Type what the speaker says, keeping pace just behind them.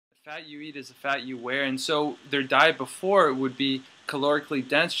fat you eat is the fat you wear, and so their diet before would be calorically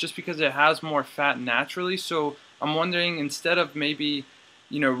dense just because it has more fat naturally. So I'm wondering, instead of maybe,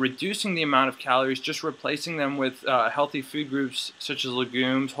 reducing the amount of calories, just replacing them with healthy food groups such as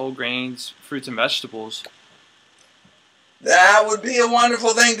legumes, whole grains, fruits, and vegetables. That would be a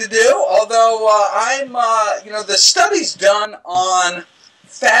wonderful thing to do, although the studies done on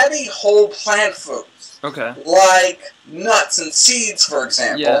fatty whole plant foods, Okay. like nuts and seeds, for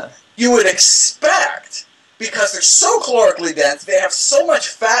example, Yeah. you would expect, because they're so calorically dense, they have so much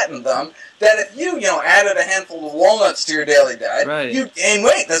fat in them, that if you, added a handful of walnuts to your daily diet, Right. you gain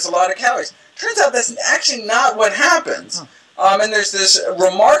weight. That's a lot of calories. Turns out that's actually not what happens. Huh. And there's this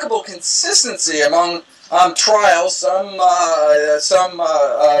remarkable consistency among trials, some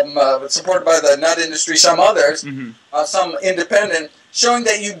supported by the nut industry, some others, some independent, showing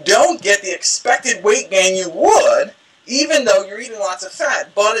that you don't get the expected weight gain you would, even though you're eating lots of fat,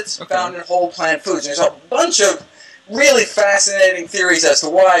 but it's found in whole plant foods. There's a bunch of really fascinating theories as to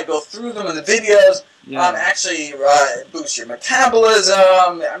why. I go through them in the videos. Actually boosts your metabolism.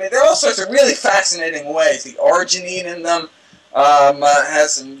 I mean, there are all sorts of really fascinating ways. The arginine in them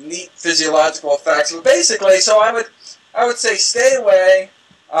has some neat physiological effects. But basically, so I would say stay away.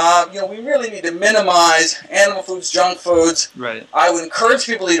 We really need to minimize animal foods, junk foods. Right. I would encourage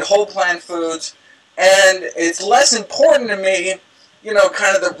people to eat whole plant foods, and it's less important to me,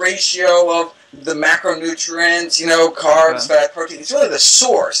 kind of the ratio of the macronutrients, carbs, fat, protein. It's really the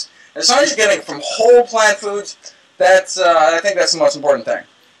source. As long as you're getting it from whole plant foods, that's I think that's the most important thing.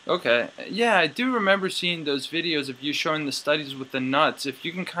 Okay. Yeah, I do remember seeing those videos of you showing the studies with the nuts. If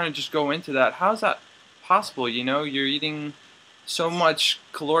you can kind of just go into that, how is that possible? You're eating so much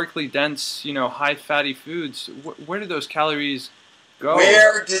calorically dense, high fatty foods. Where do those calories go?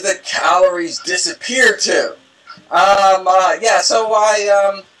 Where do the calories disappear to? So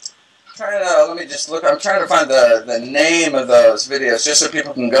let me just look. I'm trying to find the name of those videos just so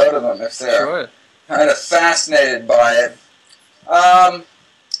people can go to them if they're kind of fascinated by it.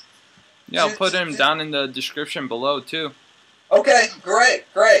 Yeah, I'll put them down in the description below too. Okay, great.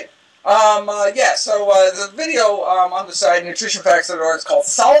 The video on the site, nutritionfacts.org, is called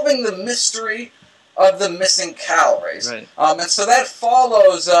Solving the Mystery of the Missing Calories. Right. And so that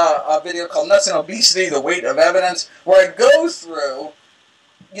follows a video called Nuts and Obesity, The Weight of Evidence, where I go through,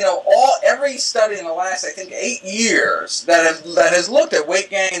 every study in the last, I think, 8 years that has looked at weight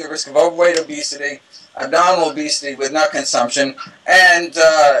gain, the risk of overweight, obesity, abdominal obesity with nut consumption, and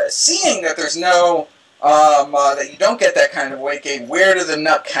seeing that there's no that you don't get that kind of weight gain. Where do the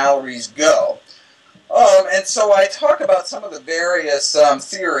nut calories go? And so I talk about some of the various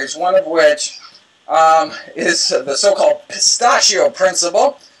theories, one of which is the so-called pistachio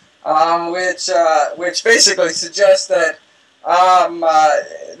principle, which basically suggests that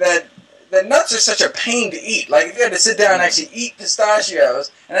that nuts are such a pain to eat. Like, if you had to sit down and actually eat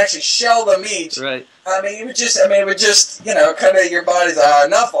pistachios and actually shell them each, right. it would just, kind of, your body's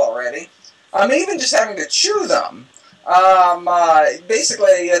enough already. Even just having to chew them,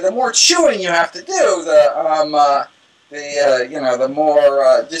 basically, the more chewing you have to do, the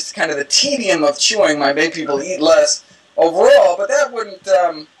more just kind of the tedium of chewing might make people eat less overall. But that wouldn't.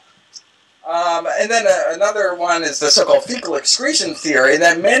 And then another one is the so-called fecal excretion theory,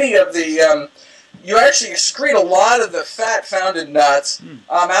 that many of the you actually excrete a lot of the fat found in nuts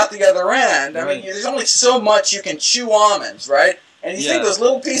out the other end. I mean, there's only so much you can chew almonds, right? And you think those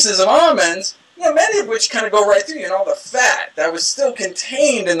little pieces of almonds, many of which kind of go right through, all the fat that was still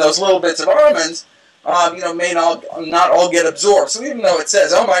contained in those little bits of almonds, may not all get absorbed. So even though it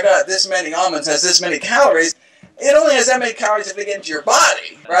says, oh my God, this many almonds has this many calories, it only has that many calories if they get into your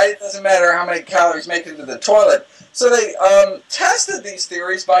body, right? It doesn't matter how many calories make it into the toilet. So they tested these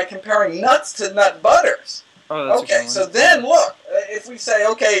theories by comparing nuts to nut butters. Oh, that's okay, so then look, if we say,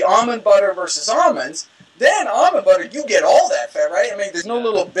 okay, almond butter versus almonds, then almond butter, you get all that fat, right? I mean, there's no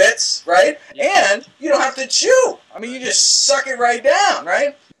little bits, right? And you don't have to chew. I mean, you just suck it right down,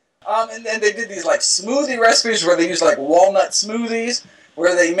 right? And then they did these like smoothie recipes where they used like walnut smoothies,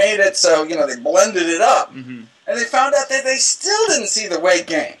 where they made it so, they blended it up. And they found out that they still didn't see the weight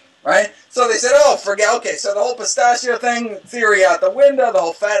gain, right? So they said, oh, okay, so the whole pistachio theory out the window, the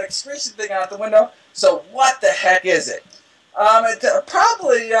whole fat excretion thing out the window. So what the heck is it?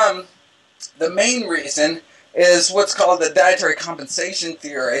 Probably the main reason is what's called the dietary compensation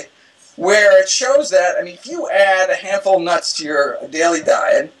theory, where it shows that, if you add a handful of nuts to your daily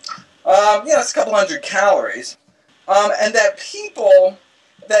diet, it's a couple hundred calories, and that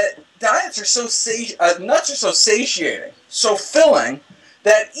diets are so nuts are so satiating, so filling,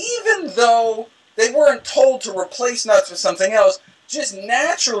 that even though they weren't told to replace nuts with something else, just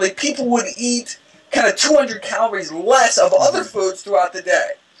naturally people would eat kind of 200 calories less of other foods throughout the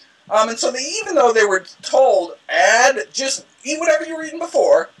day. And so even though they were told, just eat whatever you were eating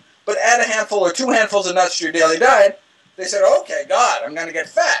before, but add a handful or 2 handfuls of nuts to your daily diet, they said, okay, God, I'm going to get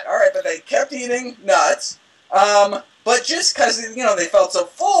fat. All right, but they kept eating nuts. But just because, they felt so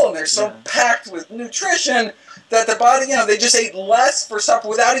full and they're so packed with nutrition that their body, they just ate less for supper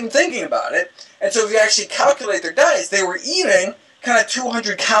without even thinking about it. And so if you actually calculate their diets, they were eating kind of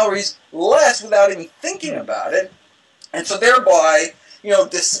 200 calories less without even thinking about it. And so thereby,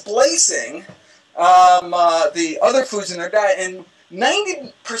 displacing the other foods in their diet. And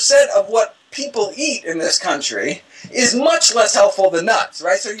 90% of what people eat in this country is much less helpful than nuts,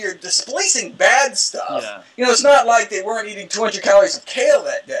 right? So you're displacing bad stuff. Yeah. It's not like they weren't eating 200 calories of kale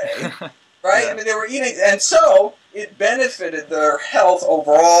that day, right? I mean, they were eating, and so it benefited their health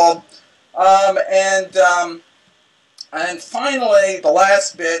overall. And finally, the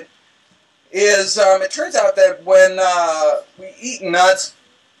last bit is it turns out that when we eat nuts,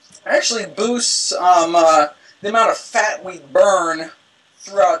 it actually boosts the amount of fat we burn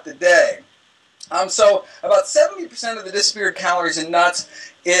throughout the day. So about 70% of the disappeared calories in nuts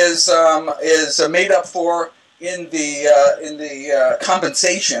is made up for in the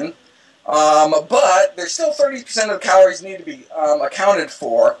compensation, but there's still 30% of the calories need to be accounted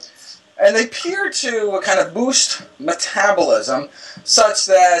for, and they appear to kind of boost metabolism such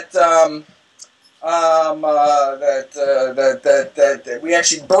that that we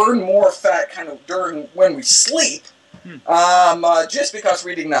actually burn more fat kind of when we sleep. Just because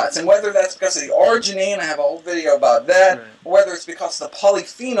we're eating nuts. And whether that's because of the arginine, I have a whole video about that, or whether it's because of the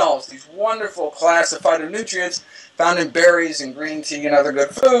polyphenols, these wonderful class of phytonutrients found in berries and green tea and other good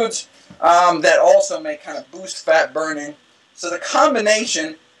foods, that also may kind of boost fat burning. So the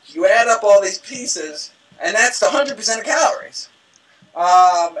combination, you add up all these pieces, and that's the 100% of calories.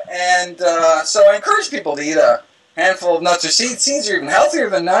 So I encourage people to eat a handful of nuts or seeds. Seeds are even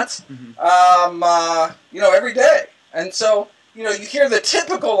healthier than nuts, every day. And so, you hear the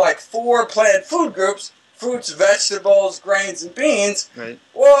typical, 4 plant food groups: fruits, vegetables, grains, and beans. Right.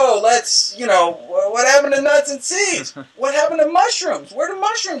 Whoa, what happened to nuts and seeds? What happened to mushrooms? Where do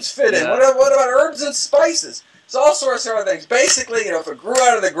mushrooms fit in? What about herbs and spices? It's all sorts of other things. Basically, if it grew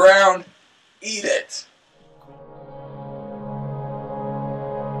out of the ground, eat it.